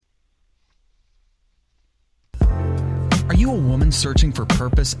you a woman searching for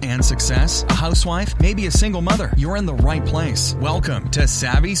purpose and success? A housewife? Maybe a single mother? You're in the right place. Welcome to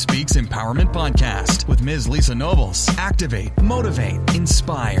Savvy Speaks Empowerment Podcast with Ms. Lisa Nobles. Activate, motivate,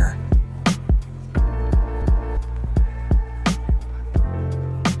 inspire.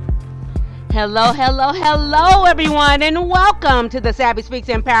 Hello, everyone, and welcome to the Savvy Speaks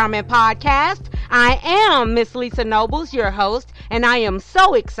Empowerment Podcast. I am Miss Lisa Nobles, your host, and I am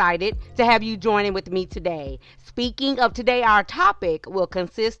so excited to have you joining with me today. Speaking of today, our topic will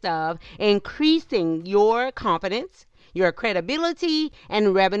consist of increasing your confidence, your credibility,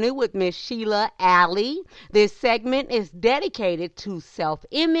 and revenue with Miss Sheila Alley. This segment is dedicated to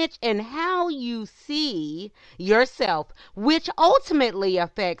self-image and how you see yourself, which ultimately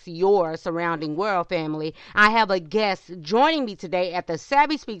affects your surrounding world, family. I have a guest joining me today at the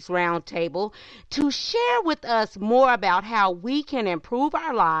Savvy Speaks Roundtable to share with us more about how we can improve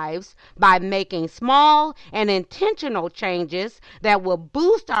our lives by making small and intentional changes that will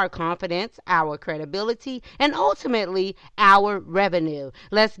boost our confidence, our credibility, and ultimately our revenue.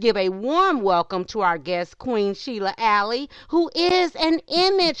 Let's give a warm welcome to our guest, Queen Sheila Alley, who is an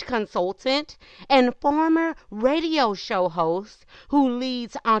image consultant and former radio show host who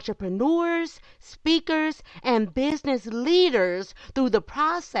leads entrepreneurs, speakers, and business leaders through the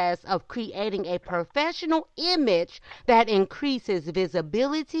process of creating a professional image that increases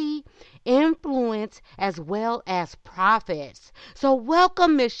visibility, influence, as well as profits. So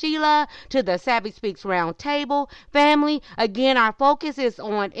welcome, Miss Sheila, to the Savvy Speaks Roundtable. Family, again, our focus is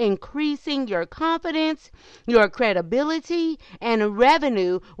on increasing your confidence, your credibility, and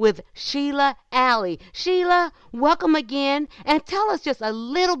revenue with Sheila Alley. Sheila, welcome again, and tell us just a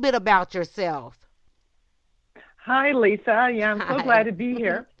little bit about yourself. Hi, Lisa. Yeah, I'm Hi. so glad to be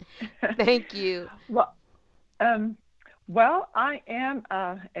here. Thank you. Well, I am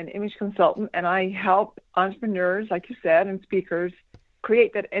an image consultant, and I help entrepreneurs, like you said, and speakers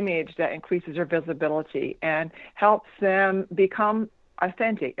create that image that increases their visibility and helps them become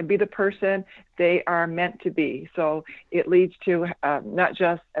authentic and be the person they are meant to be. So it leads to not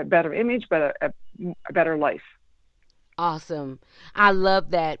just a better image, but a better life. Awesome. I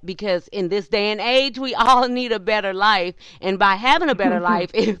love that because in this day and age, we all need a better life. And by having a better life,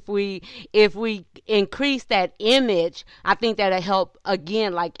 if we increase that image, I think that'll help,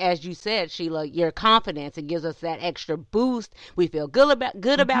 again, like as you said, Sheila, your confidence. It gives us that extra boost. We feel good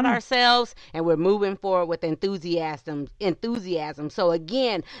about ourselves, and we're moving forward with enthusiasm. So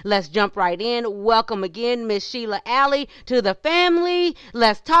again, let's jump right in. Welcome again, Miss Sheila Alley, to the family.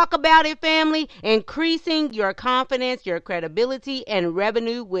 Let's talk about it, family. Increasing your confidence, your credibility, and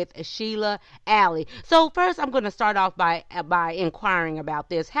revenue with Sheila Alley. So first, I'm going to start off by inquiring about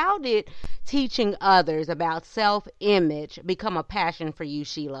this. How did teaching others about self-image become a passion for you,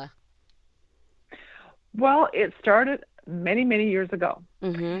 Sheila? Well, it started many, many years ago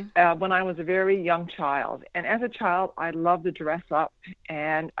when I was a very young child. And as a child, I loved to dress up.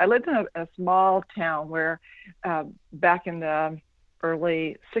 And I lived in a small town where back in the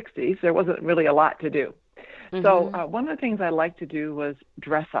early 60s, there wasn't really a lot to do. So one of the things I liked to do was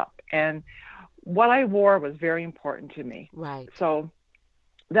dress up. And what I wore was very important to me. Right. So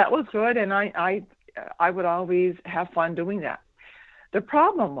that was good, and I would always have fun doing that. The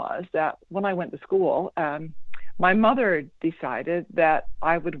problem was that when I went to school, my mother decided that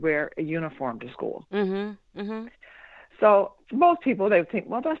I would wear a uniform to school. So for most people, they would think,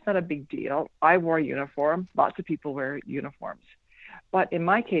 well, that's not a big deal. I wore a uniform. Lots of people wear uniforms. But in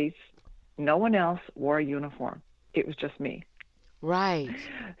my case, no one else wore a uniform. It was just me. Right.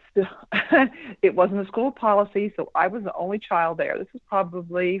 So it wasn't a school policy, so I was the only child there. This was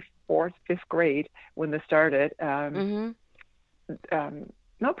probably 4th, 5th grade when this started. No,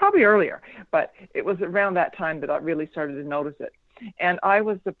 probably earlier, but it was around that time that I really started to notice it. And I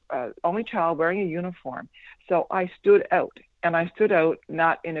was the only child wearing a uniform, so I stood out, and I stood out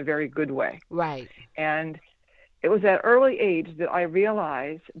not in a very good way. Right. And it was at early age that I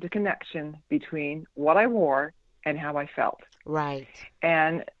realized the connection between what I wore and how I felt. Right.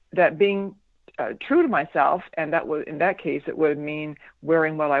 And that being true to myself, and that would, in that case, it would mean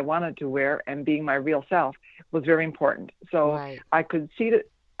wearing what I wanted to wear and being my real self was very important. So I could see that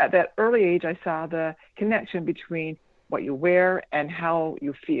at that early age, I saw the connection between what you wear and how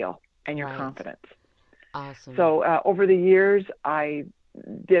you feel and your confidence. Awesome. So over the years, I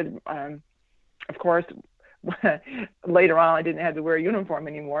did, of course, later on, I didn't have to wear a uniform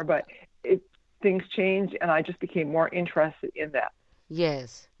anymore, but things changed, and I just became more interested in that.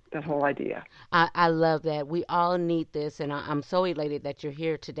 Yes. that whole idea. I love that. We all need this, and I'm so elated that you're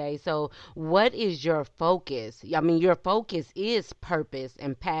here today. So, what is your focus? I mean, your focus is purpose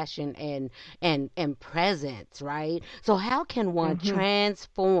and passion and presence, right? So, how can one Hmm.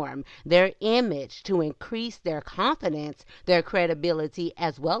 transform their image to increase their confidence, their credibility,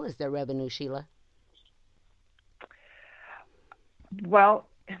 as well as their revenue, Sheila? Well,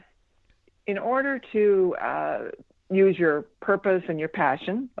 in order to use your purpose and your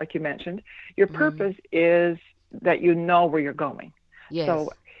passion, like you mentioned, your Hmm. purpose is that you know where you're going. So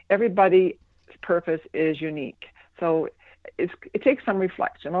Yes. everybody's purpose is unique. So it takes some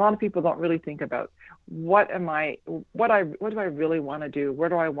reflection. A lot of people don't really think about what do I really want to do? Where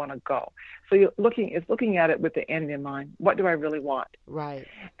do I want to go? So it's looking at it with the end in mind. What do I really want? Right.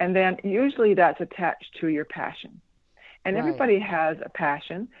 And then usually that's attached to your passion. And Right. everybody has a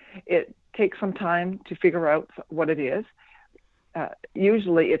passion. It takes some time to figure out what it is.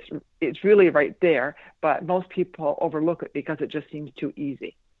 Usually it's really right there, but most people overlook it because it just seems too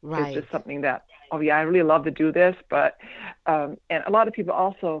easy. It's Right. just something that, oh yeah, I really love to do this, but and a lot of people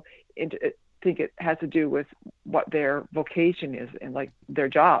also think it has to do with what their vocation is and like their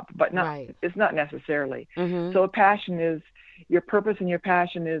job, but not. Right. It's not necessarily. Hmm. So a passion is your purpose, and your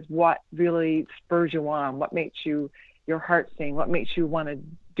passion is what really spurs you on, what makes your heart sing, what makes you want to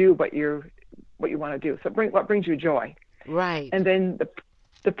do what you want to do. So what brings you joy. Right. And then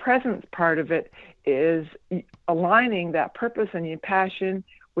the presence part of it is aligning that purpose and your passion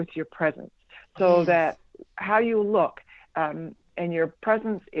with your presence, so Yes. that how you look, and your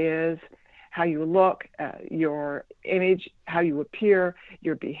presence is how you look, your image, how you appear,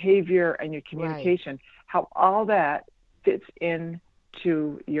 your behavior, and your Right. communication, how all that fits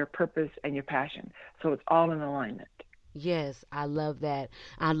into your purpose and your passion. So it's all in alignment. Yes, I love that.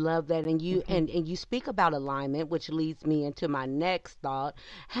 I love that. And you Hmm. and you speak about alignment, which leads me into my next thought.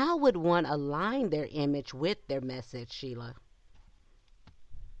 How would one align their image with their message, Sheila?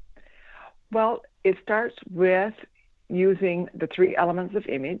 Well, it starts with using the three elements of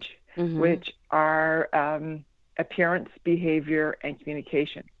image, Mm-hmm. which are appearance, behavior, and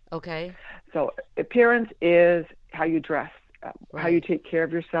communication. Okay. So, appearance is how you dress, how you Right. take care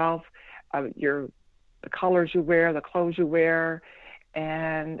of yourself, your the colors you wear, the clothes you wear,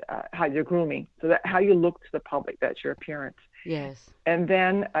 and how you're grooming. So that how you look to the public, that's your appearance. Yes. And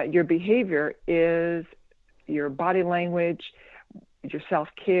then your behavior is your body language, your self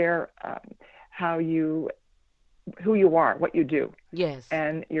care, how you who you are, what you do, Yes.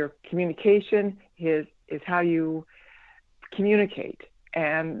 and your communication is how you communicate,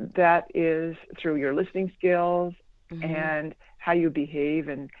 and that is through your listening skills Mm-hmm. and how you behave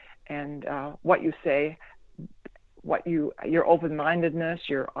and what you say, your open mindedness,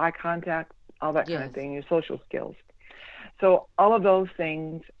 your eye contact, all that kind of Yes. thing, your social skills. So all of those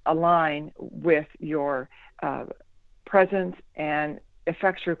things align with your uh, presence and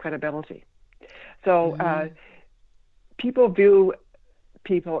affects your credibility. So Mm-hmm. people view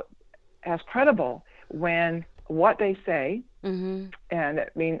people as credible when what they say Mm-hmm. and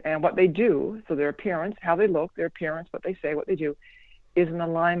what they do, so their appearance, how they look, their appearance, what they say, what they do, is in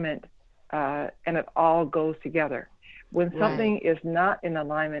alignment, and it all goes together. When Right. something is not in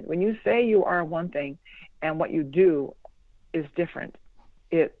alignment, when you say you are one thing and what you do is different,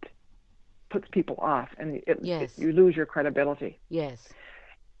 it puts people off, and Yes. you lose your credibility. Yes.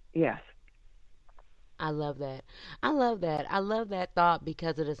 Yes. I love that. I love that. I love that thought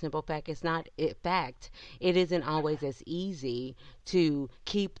because of the simple fact it's not fact. It isn't always as easy to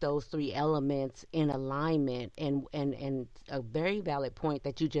keep those three elements in alignment. And a very valid point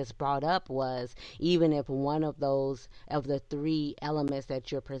that you just brought up was even if one of those of the three elements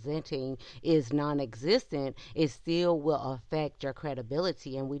that you're presenting is non-existent, it still will affect your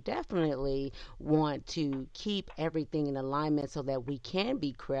credibility. And we definitely want to keep everything in alignment so that we can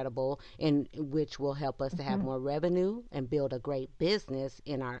be credible, and which will help us to have Hmm. more revenue and build a great business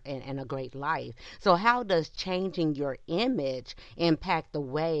and a great life. So how does changing your image impact the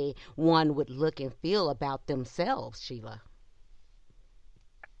way one would look and feel about themselves, Sheila?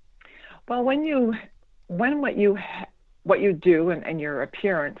 Well, when what you do and your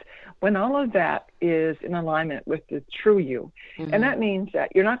appearance, when all of that is in alignment with the true you, and Mhm. that means that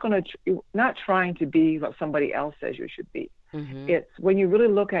you're not trying to be what somebody else says you should be. Mhm. It's when you really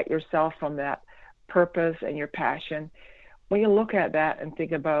look at yourself from that purpose and your passion, when you look at that and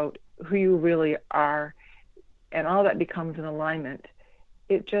think about who you really are, and all that becomes in alignment,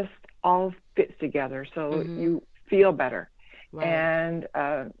 it just all fits together. So Mhm. you feel better, Right. and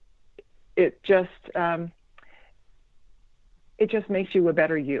it just it just makes you a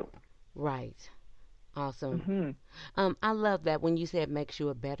better you. Right. Awesome. Hmm. I love that when you said makes you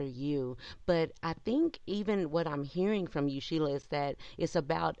a better you. But I think even what I'm hearing from you, Sheila, is that it's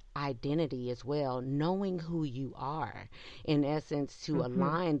about identity as well, knowing who you are, in essence, to Hmm.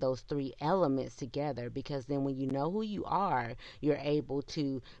 align those three elements together. Because then when you know who you are, you're able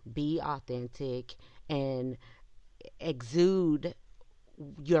to be authentic and exude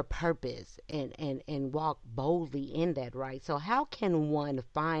your purpose and walk boldly in that, right? So how can one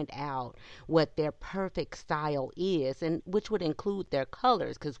find out what their perfect style is, and which would include their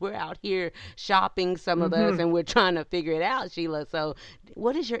colors, because we're out here shopping, some of us, Hmm. and we're trying to figure it out, Sheila. So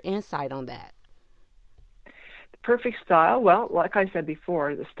what is your insight on that? Perfect style. Well, like I said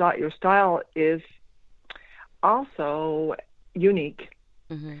before, your style is also unique,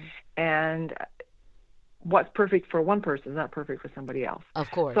 Hmm. and what's perfect for one person is not perfect for somebody else.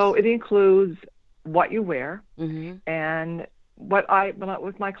 Of So course. it includes what you wear, Hmm. and with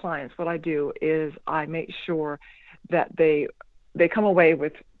my clients, what I do is I make sure that they come away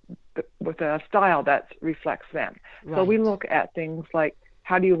with a style that reflects them. So we Right. look at things like,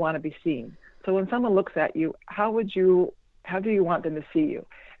 how do you want to be seen? So when someone looks at you, how do you want them to see you?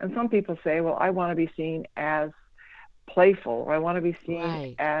 And some people say, well, I want to be seen as playful, or I want to be seen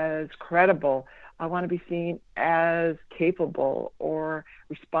Right. as credible. I want to be seen as capable or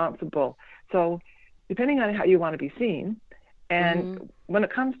responsible. So, depending on how you want to be seen, and Hmm. when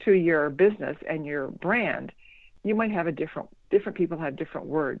it comes to your business and your brand, you might have a different people have different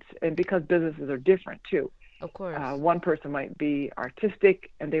words, and because businesses are different too. Of course. One person might be artistic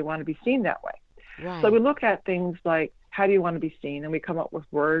and they want to be seen that way. So we Right. look at things like, how do you want to be seen, and we come up with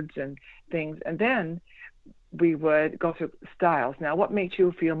words and things, and then we would go through styles. Now, what makes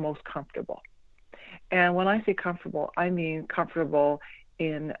you feel most comfortable? And when I say comfortable, I mean comfortable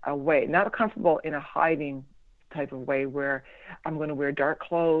in a way, not comfortable in a hiding type of way where I'm going to wear dark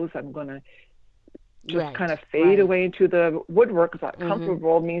clothes, I'm going to just kind Right. of fade Right. away into the woodwork. Because Hmm.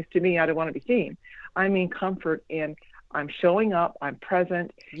 comfortable means to me I don't want to be seen. I mean comfort in, I'm showing up, I'm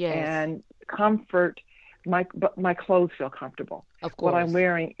present, Yes. and comfort. My clothes feel comfortable. Of What I'm course.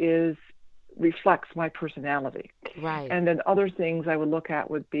 wearing is reflects my personality. Right. And then other things I would look at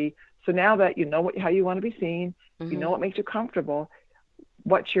would be, so now that you know how you want to be seen, you know Hmm. what makes you comfortable,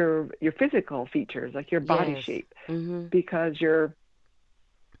 what's your physical features, like your body Yes. shape, Hmm. because your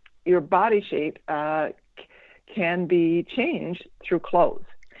body shape can be changed through clothes.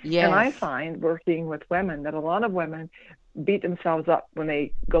 And I Yes. find working with women that a lot of women beat themselves up when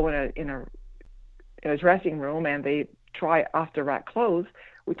they go in a dressing room and they try off the rack clothes,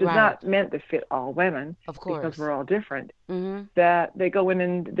 which is Right. not meant to fit all women Of because course. we're all different. Hmm. That they go in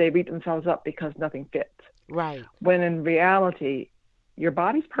and they beat themselves up because nothing fits. Right. When in reality, your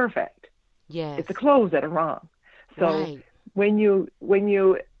body's perfect. It's the Yes. clothes that are wrong. So Right. when you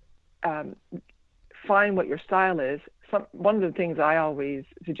um, find what your style is, one of the things I always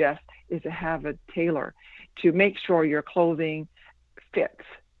suggest is to have a tailor to make sure your clothing fits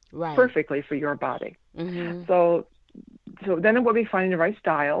Right. perfectly for your body. Hmm. So so then it will be finding the right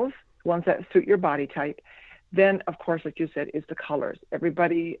styles, ones that suit your body type. Then, of course, like you said, is the colors.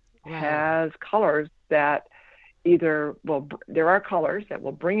 Everybody Right. has colors that there are colors that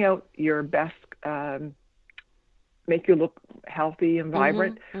will bring out your best, make you look healthy and Hmm.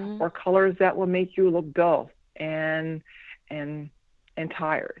 vibrant, Hmm. or colors that will make you look dull and and and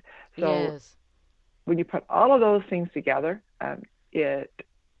tired. So Yes. when you put all of those things together, it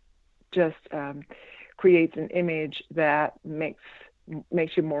just creates an image that makes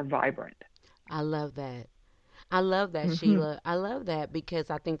you more vibrant. I love that. I love that, Hmm. Sheila. I love that because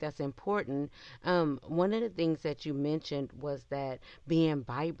I think that's important. One of the things that you mentioned was that being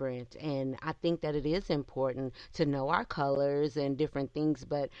vibrant, and I think that it is important to know our colors and different things.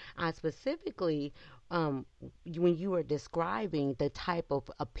 But I specifically, when you were describing the type of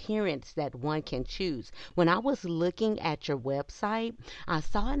appearance that one can choose, when I was looking at your website, I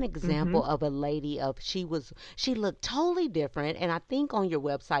saw an Hmm. example of a lady of she looked totally different, and I think on your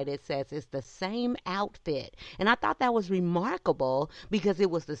website it says it's the same outfit, and I thought that was remarkable because it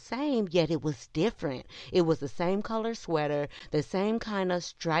was the same, yet it was different. It was the same color sweater, the same kind of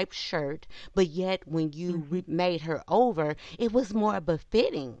striped shirt, but yet when you Hmm. made her over, it was more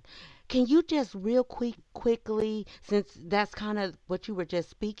befitting. Can you just real quickly, since that's kind of what you were just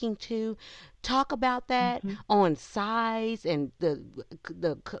speaking to, talk about that Hmm. on size and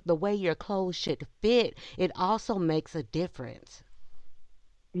the way your clothes should fit? It also makes a difference.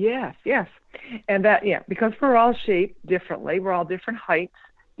 Yes, yes, and that, yeah, because we're all shaped differently. We're all different heights,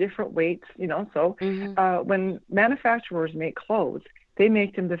 different weights. So Mhm. when manufacturers make clothes, they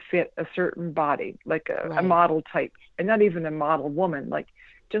make them to fit a certain body, like a Right. model type, and not even a model woman, like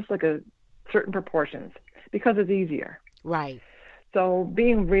just like a certain proportions because it's easier. Right. So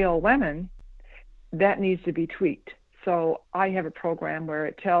being real women, that needs to be tweaked. So I have a program where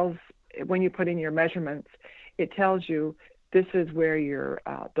it tells, when you put in your measurements, it tells you this is where your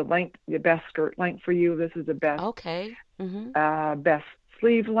the length, the best skirt length for you. This is the best best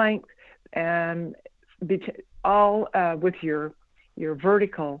sleeve length, and all with your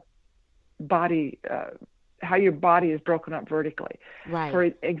vertical body, how your body is broken up vertically. Right. For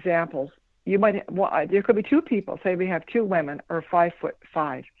examples, you might there could be two people. Say we have two women or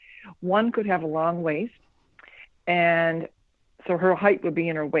 5'5". One could have a long waist, and so her height would be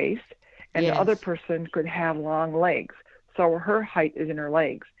in her waist, and the other person could have long legs, so her height is in her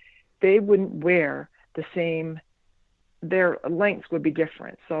legs. They wouldn't wear the same. Their lengths would be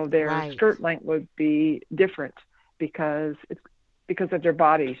different, so their skirt length would be different because of their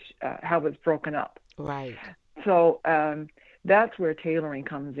bodies, how it's broken up. Right. So that's where tailoring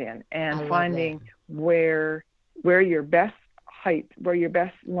comes in, and finding where your best height, where your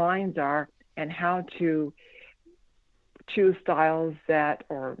best lines are, and how to choose styles that,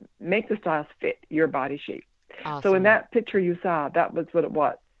 or make the styles fit your body shape. Awesome. So in that picture you saw, that was what it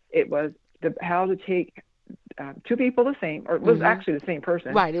was. It was how to take two people the same, or it was actually the same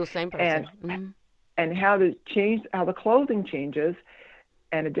person. Right, it was the same person. And how to change, how the clothing changes,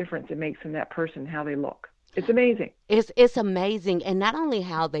 and the difference it makes in that person, how they look. It's amazing. It's amazing, and not only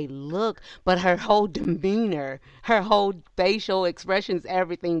how they look, but her whole demeanor, her whole facial expressions,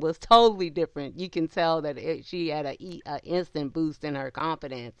 everything was totally different. You can tell that she had an instant boost in her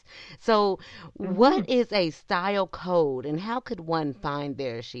confidence. So, what is a style code, and how could one find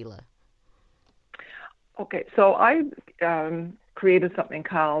theirs, Sheila? Okay, so I created something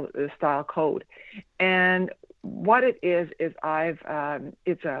called the style code, and what it is I've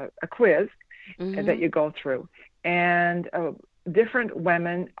it's a quiz that you go through, and different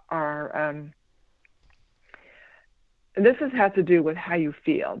women are. This has to do with how you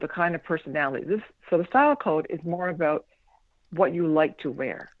feel, the kind of personality. So the style code is more about what you like to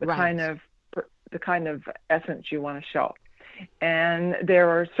wear, the kind of essence you want to show. And there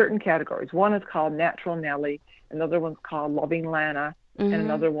are certain categories. One is called Natural Nelly, another one's called Loving Lana, and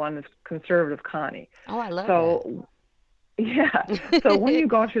another one is Conservative Connie. Oh, I love that. Yeah. So when you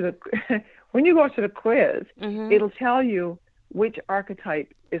go to the quiz, it'll tell you which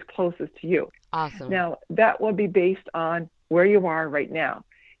archetype is closest to you. Awesome. Now, that will be based on where you are right now.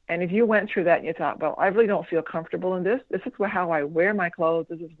 And if you went through that and you thought, well, I really don't feel comfortable in this. This is how I wear my clothes.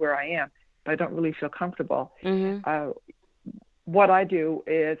 This is where I am. But I don't really feel comfortable. What I do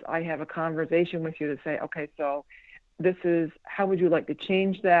is I have a conversation with you to say, okay, so this is, how would you like to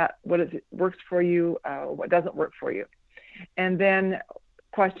change that? What is it works for you? What doesn't work for you? And then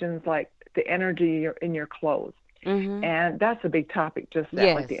questions like the energy in your clothes. And that's a big topic, just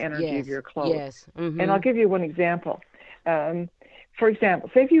that, like the energy of your clothes. Yes. And I'll give you one example. For example,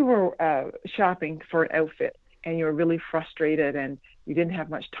 say if you were shopping for an outfit and you were really frustrated and you didn't have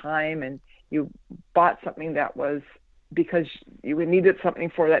much time, and you bought something that was because you needed something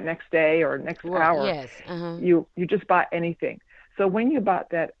for that next day or next hour. Yes. You just bought anything. So when you bought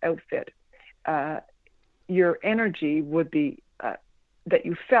that outfit, your energy would be that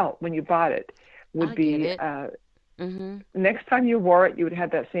you felt when you bought it would be next time you wore it, you would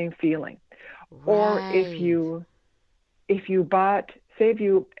have that same feeling. Or if you bought, say if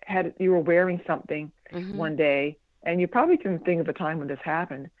you were wearing something one day, and you probably can think of a time when this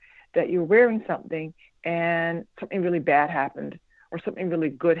happened, that you're wearing something and something really bad happened or something really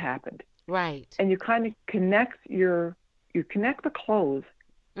good happened. Right. And you kind of connect the clothes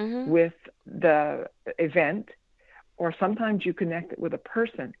with the event, or sometimes you connect it with a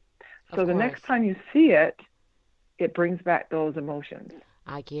person. So the next time you see it, it brings back those emotions.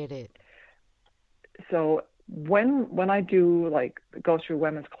 I get it. So when I do go through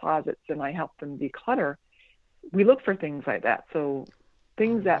women's closets and I help them declutter, we look for things like that. So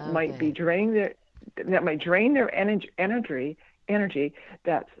things that might drain their energy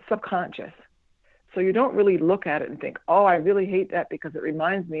that's subconscious. So you don't really look at it and think, oh, I really hate that because it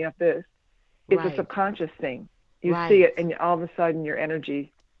reminds me of this. It's a subconscious thing. You see it, and all of a sudden your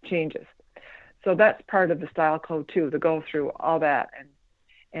energy changes. So that's part of the style code too, to go through all that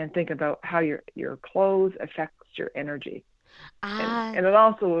and think about how your clothes affects your energy. And it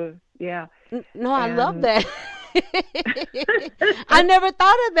also, I love that. I never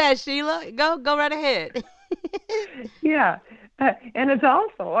thought of that, Sheila. Go right ahead. Yeah. And it's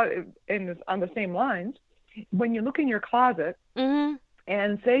also, on the same lines, when you look in your closet,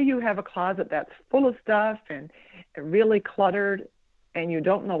 and say you have a closet that's full of stuff and really cluttered, and you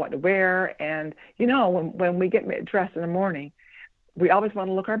don't know what to wear, and when we get dressed in the morning, we always want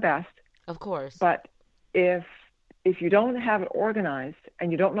to look our best. Of course. But if you don't have it organized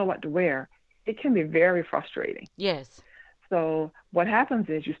and you don't know what to wear, it can be very frustrating. Yes. So what happens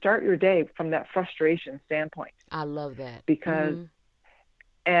is you start your day from that frustration standpoint. I love that. Because,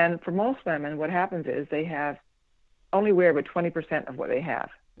 and for most women, what happens is they have only wear about 20% of what they have.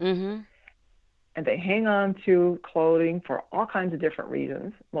 Mm-hmm. And they hang on to clothing for all kinds of different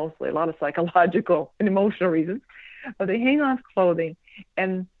reasons, mostly a lot of psychological and emotional reasons. But they hang on to clothing,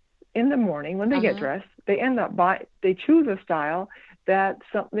 and in the morning when they get dressed, they end up they choose a style that's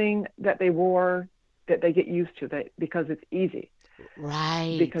something that they wore that they get used to because it's easy.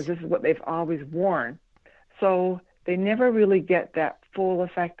 Right. Because this is what they've always worn. So they never really get that full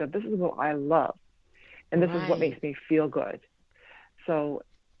effect of this is what I love, and this is what makes me feel good. So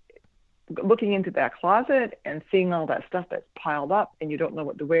looking into that closet and seeing all that stuff that's piled up and you don't know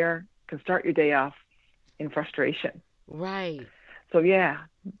what to wear can start your day off in frustration. Right. So yeah.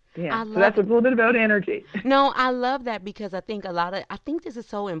 So that's a little bit about energy. No, I love that because I think this is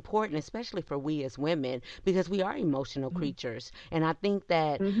so important, especially for we as women, because we are emotional creatures. And I think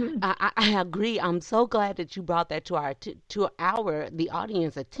that I agree. I'm so glad that you brought that to the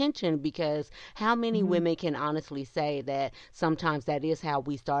audience attention, because how many women can honestly say that sometimes that is how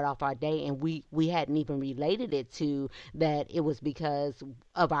we start off our day, and we hadn't even related it to that it was because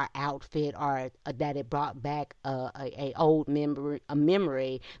of our outfit, or that it brought back a old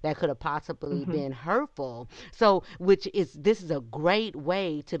memory that could have possibly been hurtful. So, this is a great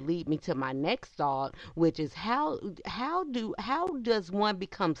way to lead me to my next thought, which is how does one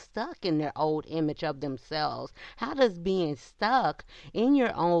become stuck in their old image of themselves? How does being stuck in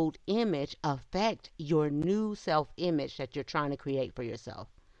your old image affect your new self-image that you're trying to create for yourself?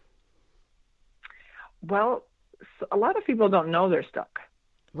 Well, a lot of people don't know they're stuck.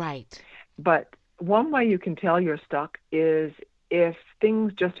 Right. But one way you can tell you're stuck is if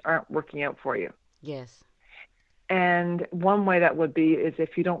things just aren't working out for you. Yes. And one way that would be is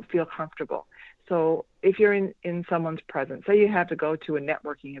if you don't feel comfortable. So if you're in someone's presence, say you have to go to a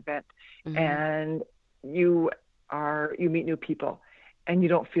networking event and you meet new people and you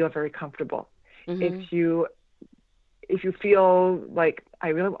don't feel very comfortable. If you feel like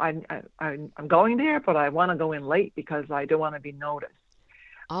I'm going there, but I want to go in late because I don't want to be noticed.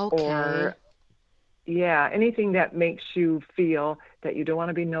 Okay. Or anything that makes you feel that you don't want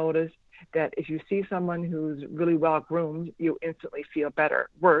to be noticed, that if you see someone who's really well groomed, you instantly feel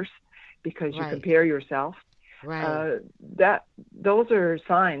worse because you compare yourself. Right. Those are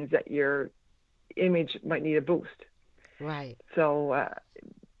signs that your image might need a boost. Right. So,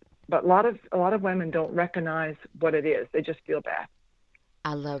 but a lot of women don't recognize what it is. They just feel bad.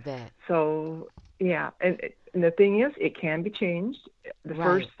 I love that. So, yeah. And the thing is, it can be changed. The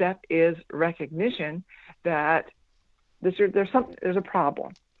first step is recognition that there's a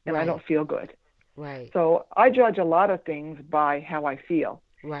problem and I don't feel good. Right. So I judge a lot of things by how I feel.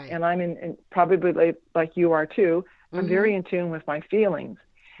 Right. And I'm in probably like you are too. I'm very in tune with my feelings.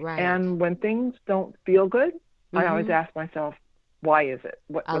 Right. And when things don't feel good, I always ask myself, why is it?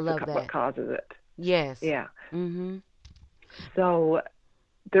 What causes it? Yes. Yeah. So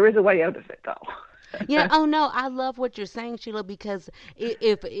there is a way out of it, though. Yeah. Oh no, I love what you're saying, Sheila, because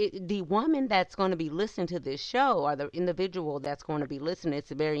if the woman that's going to be listening to this show, or the individual that's going to be listening,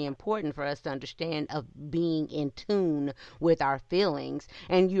 it's very important for us to understand of being in tune with our feelings.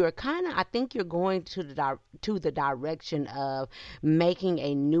 And you're I think you're going to the direction of making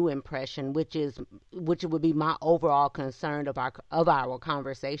a new impression, which would be my overall concern of our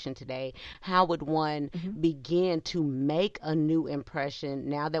conversation today. How would one begin to make a new impression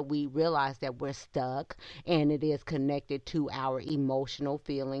now that we realize that we're stuck, and it is connected to our emotional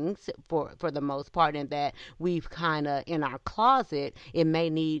feelings for the most part, and that we've kind of in our closet, it may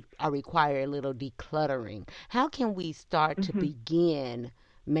need or require a little decluttering? How can we start to begin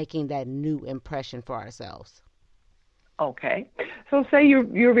making that new impression for ourselves? Okay. So say you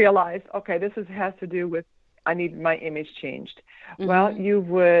realize, okay, this has to do with I need my image changed. Well, you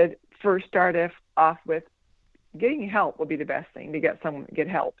would first start off with getting help would be the best thing, to get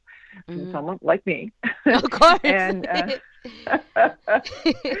help from someone like me. Of course. And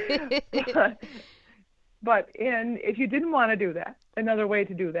but if you didn't want to do that, another way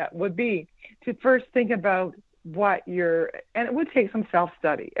to do that would be to first think about and it would take some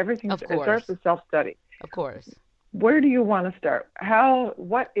self-study. It starts with self-study. Of course. Where do you want to start?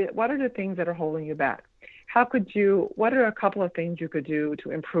 What are the things that are holding you back? What are a couple of things you could do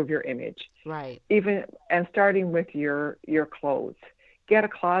to improve your image? Right. And starting with your clothes. Get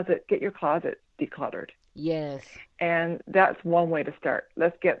your closet decluttered. Yes. And that's one way to start.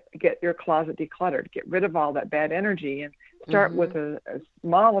 Let's get your closet decluttered. Get rid of all that bad energy and start with a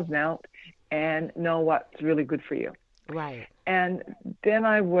small amount and know what's really good for you. Right. And then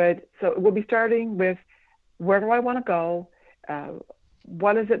we'll be starting with, where do I want to go?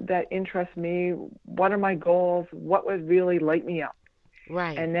 What is it that interests me? What are my goals? What would really light me up?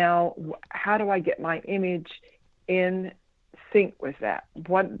 Right. And now, how do I get my image in sync with that?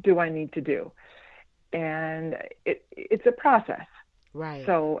 What do I need to do? And it's a process. Right.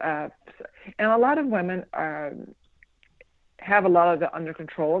 So, and a lot of women have a lot of it under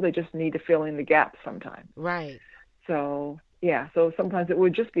control. They just need to fill in the gaps sometimes. Right. So, yeah, so sometimes it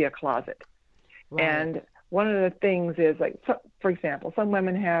would just be a closet. Right. And one of the things is, like, for example, some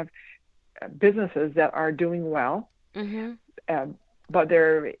women have businesses that are doing well, but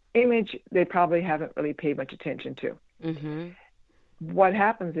their image, they probably haven't really paid much attention to. What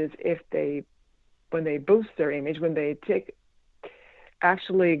happens is, when they boost their image, when they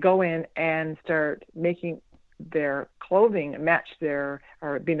actually go in and start making their clothing match or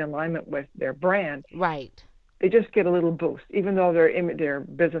be in alignment with their brand, right, they just get a little boost. Even though their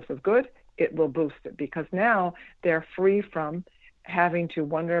business is good, it will boost it, because now they're free from having to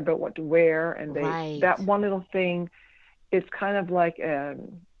wonder about what to wear, and that one little thing is kind of like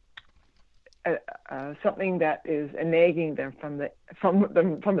something that is nagging them from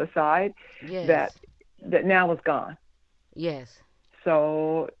the side. Yes. that now is gone. Yes.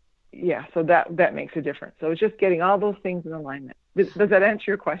 So that makes a difference. So it's just getting all those things in alignment. Does that answer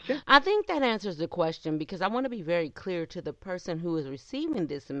your question? I think that answers the question, because I want to be very clear to the person who is receiving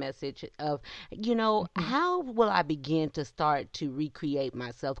this message of, how will I begin to start to recreate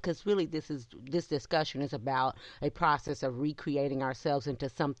myself? Because really this discussion is about a process of recreating ourselves into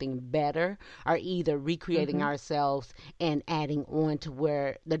something better, or either recreating ourselves and adding on to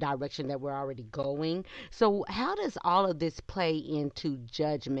where the direction that we're already going. So how does all of this play into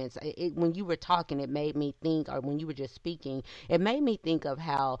judgments? When you were talking, it made me think, or when you were just speaking, it made me think of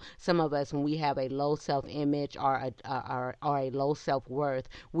how some of us, when we have a low self-image or a low self-worth,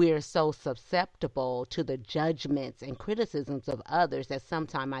 we're so susceptible to the judgments and criticisms of others that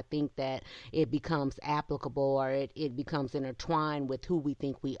sometimes I think that it becomes applicable, or it becomes intertwined with who we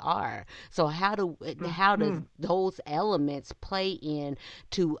think we are. So how does those elements play in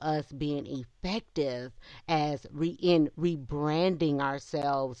to us being effective as in rebranding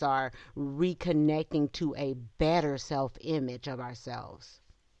ourselves, or reconnecting to a better self-image of ourselves?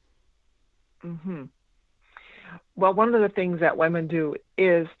 Well, one of the things that women do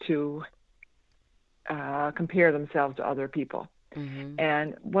is to compare themselves to other people.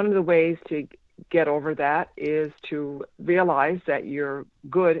 And one of the ways to get over that is to realize that you're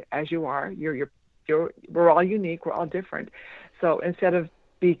good as you are. We're all unique. We're all different. So instead of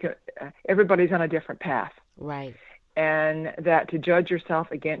everybody's on a different path. Right. And that to judge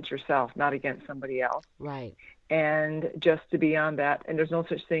yourself against yourself, not against somebody else. Right. And just to be on that. And there's no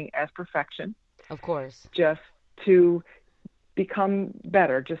such thing as perfection. Of course. Just to become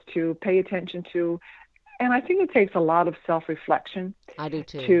better, just to pay attention to. And I think it takes a lot of self-reflection. I do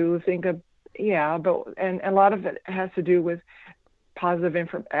too. To think of, and a lot of it has to do with positive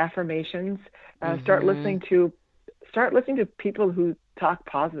affirmations. Start listening to people who talk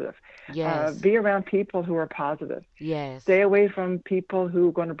positive. Yes. Be around people who are positive. Yes. Stay away from people who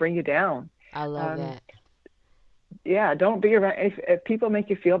are going to bring you down. I love that. Yeah, don't be around. If people make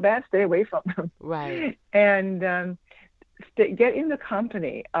you feel bad, stay away from them. Right. And get in the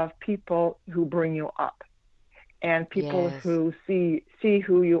company of people who bring you up, and people who see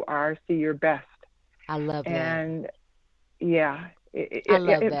who you are, see your best. I love that. And it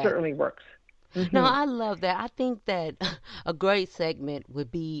certainly works. No, I love that. I think that a great segment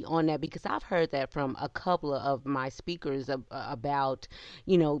would be on that, because I've heard that from a couple of my speakers about,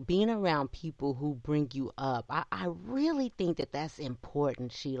 being around people who bring you up. I really think that that's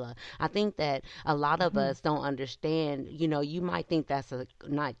important, Sheila. I think that a lot of us don't understand, you might think that's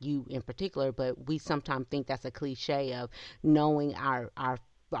not you in particular, but we sometimes think that's a cliche of knowing our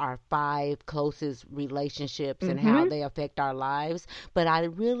 5 closest relationships and how they affect our lives. But I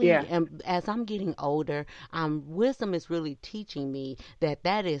really am, as I'm getting older, wisdom is really teaching me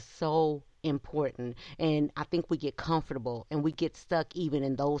that is so important. And I think we get comfortable and we get stuck even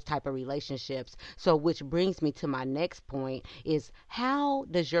in those type of relationships. So which brings me to my next point is, how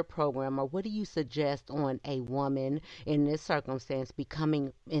does your program, or what do you suggest on a woman in this circumstance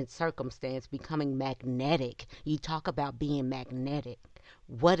becoming magnetic? You talk about being magnetic.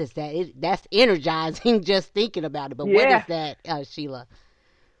 What is that? That's energizing just thinking about it. But what is that, Sheila?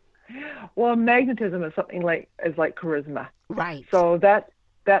 Well, magnetism is something like charisma. Right. So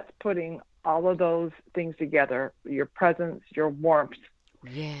that's putting all of those things together: your presence, your warmth,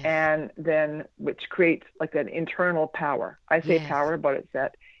 Yes. And then, which creates like that internal power. I say power, but it's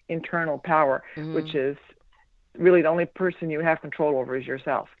that internal power, which is really the only person you have control over is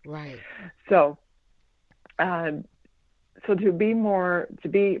yourself. Right. So, so to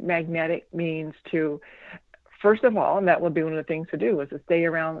be magnetic means to, first of all, and that would be one of the things to do, is to stay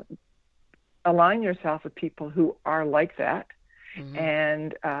around, align yourself with people who are like that.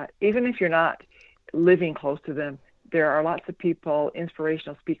 And even if you're not living close to them, there are lots of people,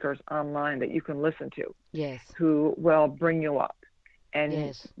 inspirational speakers online that you can listen to. Yes. Who will bring you up,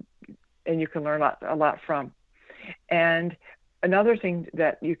 and and you can learn a lot from. And another thing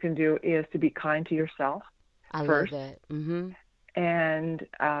that you can do is to be kind to yourself first. I love that. And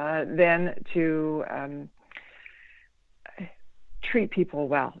then to treat people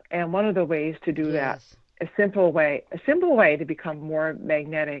well. And one of the ways to do that, a simple way to become more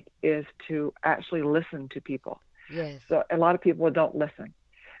magnetic is to actually listen to people. Yes. So a lot of people don't listen.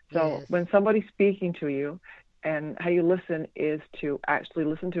 So when somebody's speaking to you, and how you listen is to actually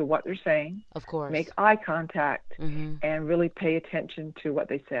listen to what they're saying. Of course. Make eye contact and really pay attention to what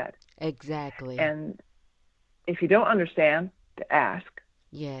they said. Exactly. And if you don't understand, to ask.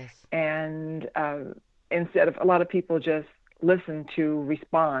 Yes. And instead of, a lot of people just listen to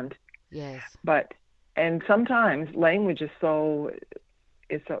respond. Yes. And sometimes language is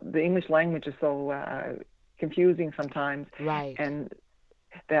the English language is so confusing sometimes. Right. And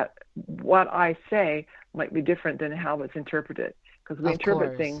that what I say might be different than how it's interpreted, because we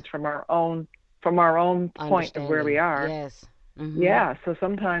interpret things from our own point of where we are. Yes. Yeah. So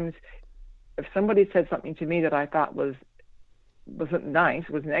sometimes if somebody said something to me that I thought wasn't nice,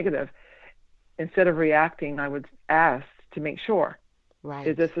 was negative, instead of reacting, I would ask to make sure.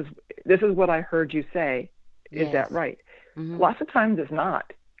 Right. This is what I heard you say. Is that right? Lots of times it's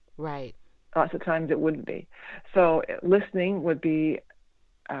not. Right. Lots of times it wouldn't be. So listening would be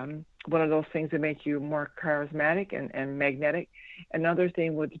one of those things that make you more charismatic and magnetic. Another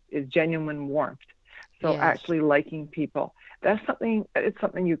thing is genuine warmth. So actually liking people. It's something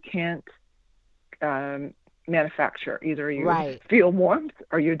you can't manufacture. Either you feel warmth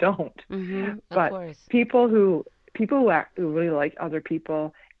or you don't. But of course. people who really like other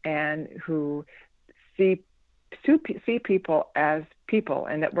people and who see people as people,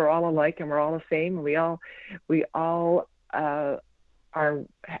 and that we're all alike and we're all the same, and we all are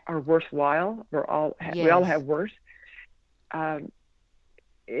worthwhile. We all have worth. I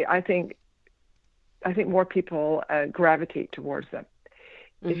think more people gravitate towards them.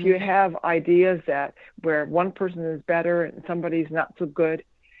 If you have ideas that where one person is better and somebody's not so good,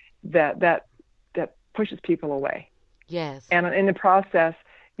 that pushes people away. Yes. And in the process,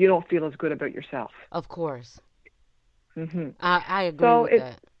 you don't feel as good about yourself. Of course. I agree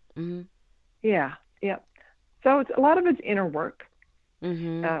with that. Yeah. So a lot of it's inner work.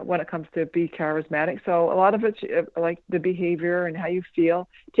 When it comes to be charismatic. So a lot of it's like the behavior and how you feel,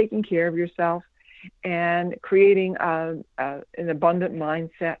 taking care of yourself, and creating an abundant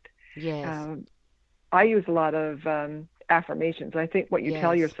mindset. Yes. I use a lot of affirmations. I think what you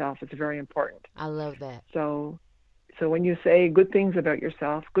tell yourself is very important. I love that. So when you say good things about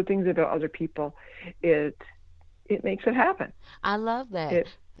yourself, good things about other people, it makes it happen. I love that.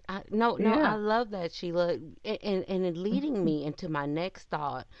 I love that, Sheila, and it leading me into my next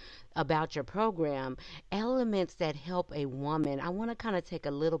thought about your program, elements that help a woman. I want to kind of take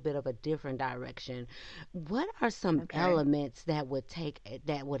a little bit of a different direction. What are some elements that would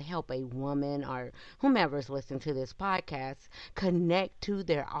help a woman or whomever's listening to this podcast connect to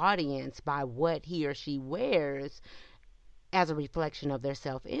their audience by what he or she wears as a reflection of their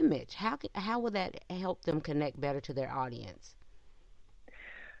self-image? How will that help them connect better to their audience?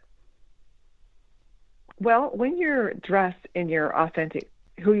 Well, when you're dressed in your authentic,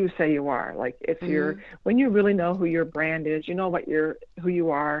 who you say you are, like when you really know who your brand is, you know who you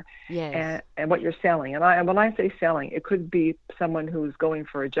are, and what you're selling. And when I say selling, it could be someone who's going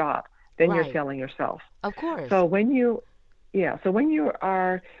for a job. Then you're selling yourself. Of course. So when you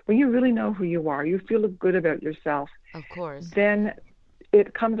really know who you are, you feel good about yourself. Of course. Then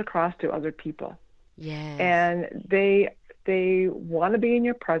it comes across to other people. Yes. And they want to be in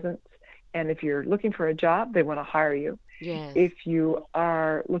your presence. And if you're looking for a job, they want to hire you. Yes. If you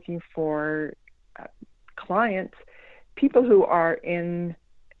are looking for clients, people who are in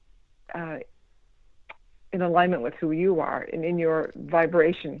alignment with who you are and in your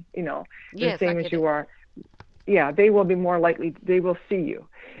vibration, the same as you are, they will be more likely, they will see you.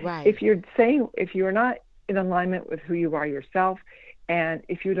 Right. If you're not in alignment with who you are yourself, and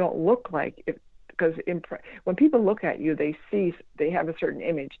if you don't look like it, because when people look at you, they have a certain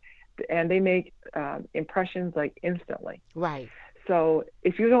image. And they make impressions like instantly. Right. So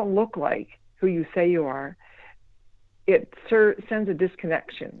if you don't look like who you say you are, it sends a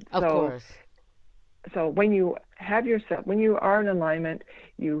disconnection. Of course. So when you have yourself, when you are in alignment,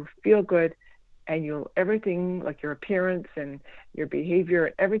 you feel good, and everything, like your appearance and your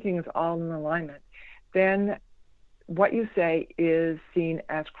behavior, everything is all in alignment, then what you say is seen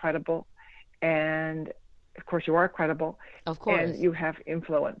as credible, and of course you are credible. Of course. And you have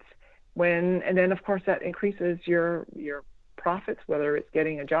influence. And then of course that increases your profits, whether it's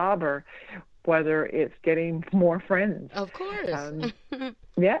getting a job or whether it's getting more friends. Of course.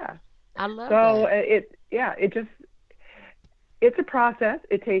 Yeah. I love so that. It's a process.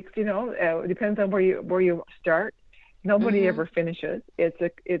 It takes, it depends on where you start. Nobody ever finishes.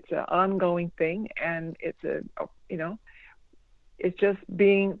 It's an ongoing thing, and it's just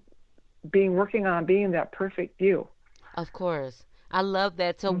working on being that perfect you. Of course. I love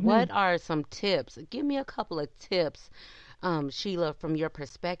that. So what are some tips? Give me a couple of tips, Sheila, from your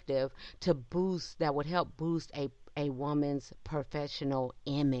perspective, that would help boost a woman's professional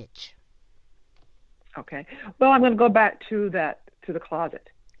image. Okay. Well, I'm going to go back to the closet.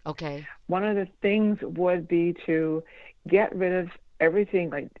 Okay. One of the things would be to get rid of everything,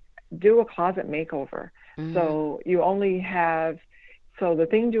 like do a closet makeover. So the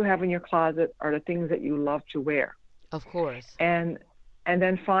things you have in your closet are the things that you love to wear. Of course. And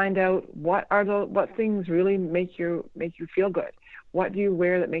then find out what things really make you feel good. What do you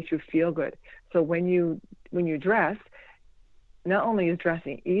wear that makes you feel good? So when you dress, not only is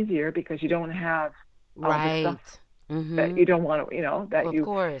dressing easier because you don't have all the stuff that you don't want to, of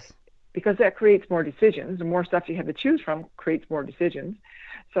course, because that creates more decisions. The more stuff you have to choose from creates more decisions.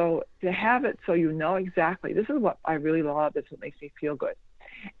 So to have it so you know exactly, this is what I really love, this is what makes me feel good.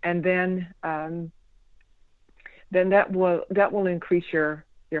 And then that will increase your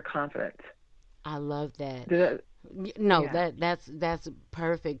confidence. I love that. No, yeah. that's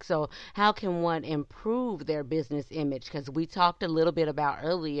perfect. So how can one improve their business image? Because we talked a little bit about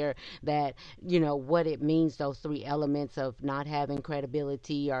earlier that, what it means, those three elements of not having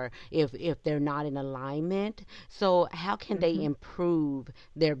credibility, or if they're not in alignment. So how can they improve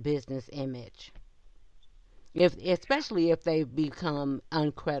their business image? Especially if they've become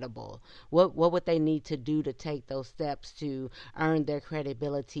uncredible, what would they need to do to take those steps to earn their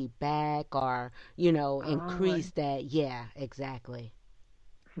credibility back, or increase that? Yeah, exactly.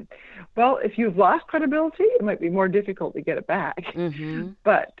 Well, if you've lost credibility, it might be more difficult to get it back.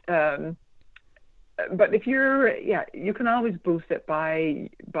 But if you can always boost it by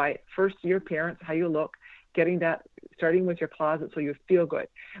first your appearance, how you look, getting that, starting with your closet so you feel good.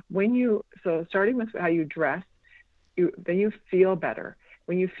 Starting with how you dress, then you feel better.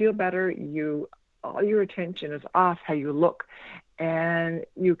 When you feel better, all your attention is off how you look, and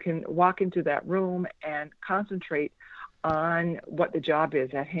you can walk into that room and concentrate on what the job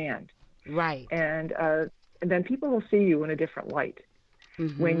is at hand. Right. And then people will see you in a different light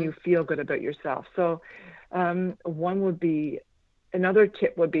when you feel good about yourself. So another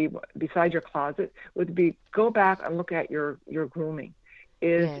tip would be, besides your closet, would be go back and look at your grooming.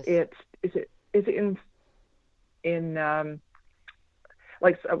 Is it in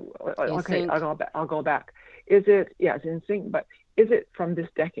like, okay, I'll go back. Is it, it's in sync, but is it from this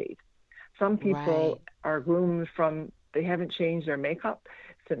decade? Some people are groomed they haven't changed their makeup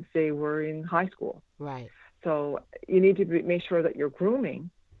since they were in high school. Right. So you need to make sure that your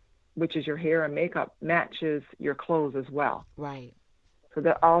grooming, which is your hair and makeup, matches your clothes as well. Right. So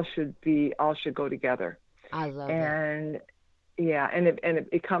that all should go together. I love it. And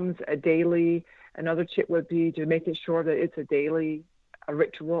it becomes a daily. Another tip would be to make sure that it's a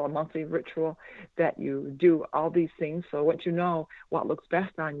ritual, a monthly ritual, that you do all these things. So once you know what looks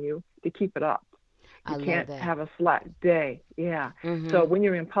best on you, to keep it up. You can't have a slack day. Yeah. So when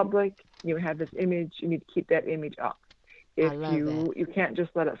you're in public, you have this image, you need to keep that image up. You can't just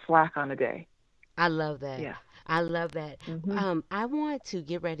let it slack on a day. I love that. Yeah. I love that. I want to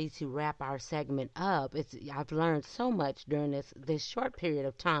get ready to wrap our segment up. I've learned so much during this short period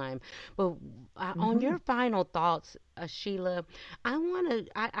of time. But on your final thoughts, Sheila,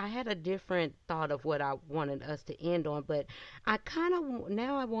 I had a different thought of what I wanted us to end on, but I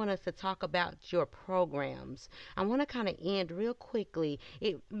want us to talk about your programs. I want to kind of end real quickly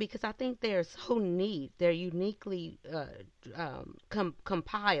because I think they're so neat. They're uniquely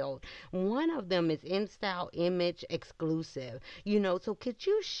compiled. One of them is In Style Image Exclusive. So could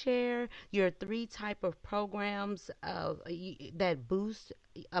you share your 3 type of programs that boost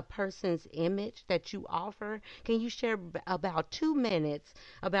a person's image that you offer. Can you share about 2 minutes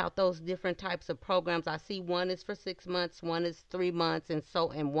about those different types of programs? I see one is for 6 months, one is 3 months,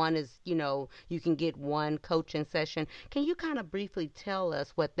 and one is, you can get one coaching session. Can you kind of briefly tell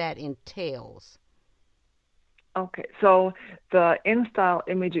us what that entails? Okay, so the InStyle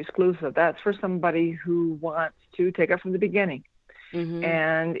Image Exclusive, that's for somebody who wants to take it from the beginning. Mm-hmm.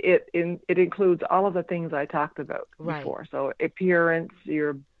 And it includes all of the things I talked about before. So appearance,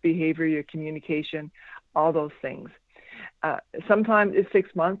 your behavior, your communication, all those things. Sometimes it's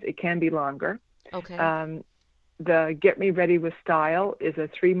 6 months. It can be longer. Okay. The Get Me Ready with Style is a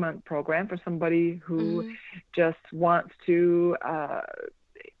 3-month program for somebody who just wants to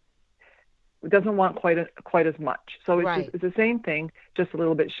doesn't want quite as much. So it's the same thing, just a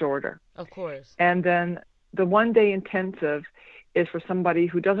little bit shorter. Of course. And then the 1-day intensive is for somebody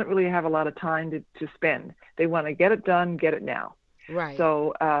who doesn't really have a lot of time to spend. They want to get it done, get it now. Right.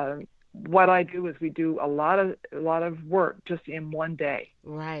 So what I do is we do a lot of work just in 1 day.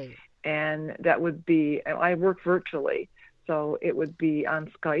 Right. And that would be, I work virtually, so it would be on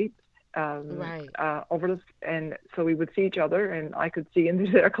Skype. Over this, and so we would see each other, and I could see into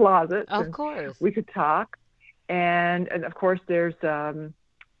their closet. Of course, we could talk, and of course there's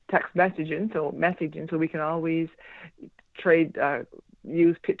text messaging, so we can always trade,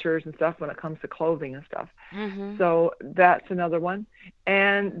 use pictures and stuff when it comes to clothing and stuff. Mm-hmm. So that's another one,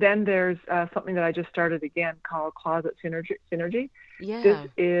 and then there's something that I just started again called Closet Synergy. Yeah, this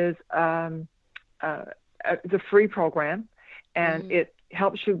is it's a free program, and it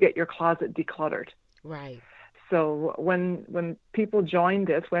helps you get your closet decluttered. Right. So when people join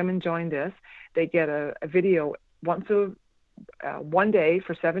this, women join this, they get a video one day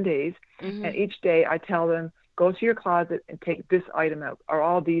for 7 days, and each day I tell them, go to your closet and take this item out or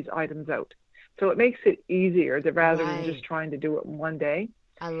all these items out. So it makes it easier rather than just trying to do it in 1 day.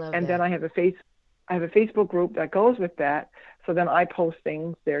 I love and that. Then I have a Facebook group that goes with that. So then I post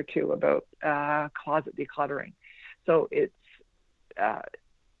things there too about closet decluttering. So it's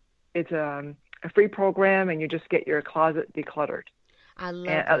a free program, and you just get your closet decluttered. I love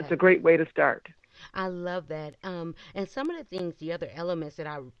that. It's a great way to start. I love that. And some of the things, the other elements that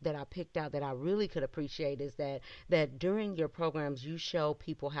I picked out that I really could appreciate is that during your programs you show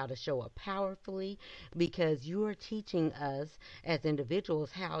people how to show up powerfully, because you are teaching us as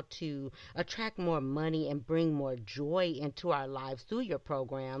individuals how to attract more money and bring more joy into our lives through your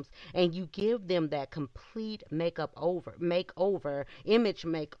programs, and you give them that complete image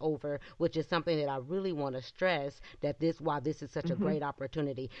makeover, which is something that I really want to stress, that why this is such a great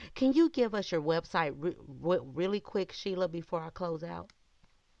opportunity. Can you give us your website really quick, Sheila, before I close out?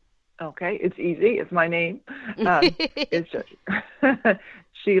 Okay, it's easy. It's my name. It's just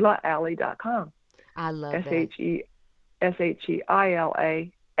SheilaAlley.com. I love that.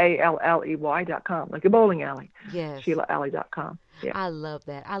 SheilaAlley.com, like a bowling alley. Yes. SheilaAlley.com. Yeah. I love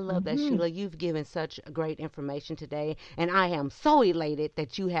that. I love that, Sheila. You've given such great information today, and I am so elated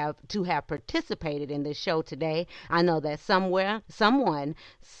that you have participated in this show today. I know that someone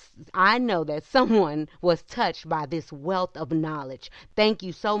was touched by this wealth of knowledge. Thank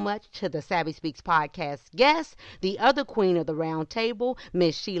you so much to the Savvy Speaks podcast guest, the other queen of the round table,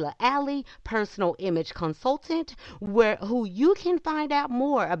 Miss Sheila Alley, personal image consultant, who you can find out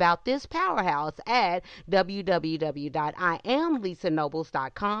more about this powerhouse at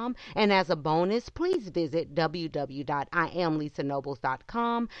www.IamLisaNobles.com. And as a bonus, please visit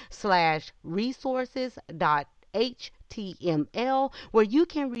www.IamLisaNobles.com/resources.html, where you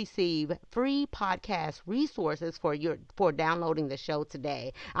can receive free podcast resources for downloading the show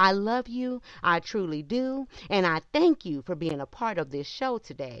today. I love you, I truly do, and I thank you for being a part of this show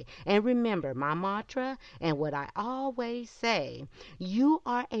today. And remember my mantra and what I always say: you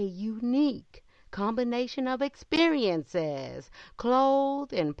are a unique combination of experiences,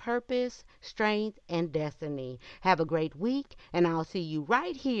 clothed in purpose, strength, and destiny. Have a great week, and I'll see you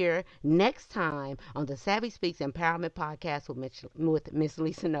right here next time on the Savvy Speaks Empowerment Podcast with Miss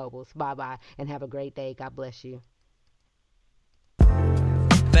Lisa Nobles. Bye-bye, and have a great day. God bless you.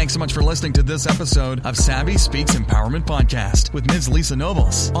 Thanks so much for listening to this episode of Savvy Speaks Empowerment Podcast with Ms. Lisa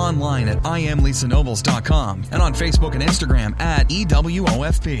Nobles. Online at IamLisaNobles.com and on Facebook and Instagram at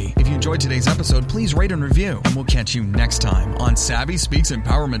EWOFP. If you enjoyed today's episode, please rate and review, and we'll catch you next time on Savvy Speaks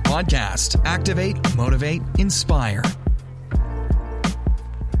Empowerment Podcast. Activate, motivate, inspire.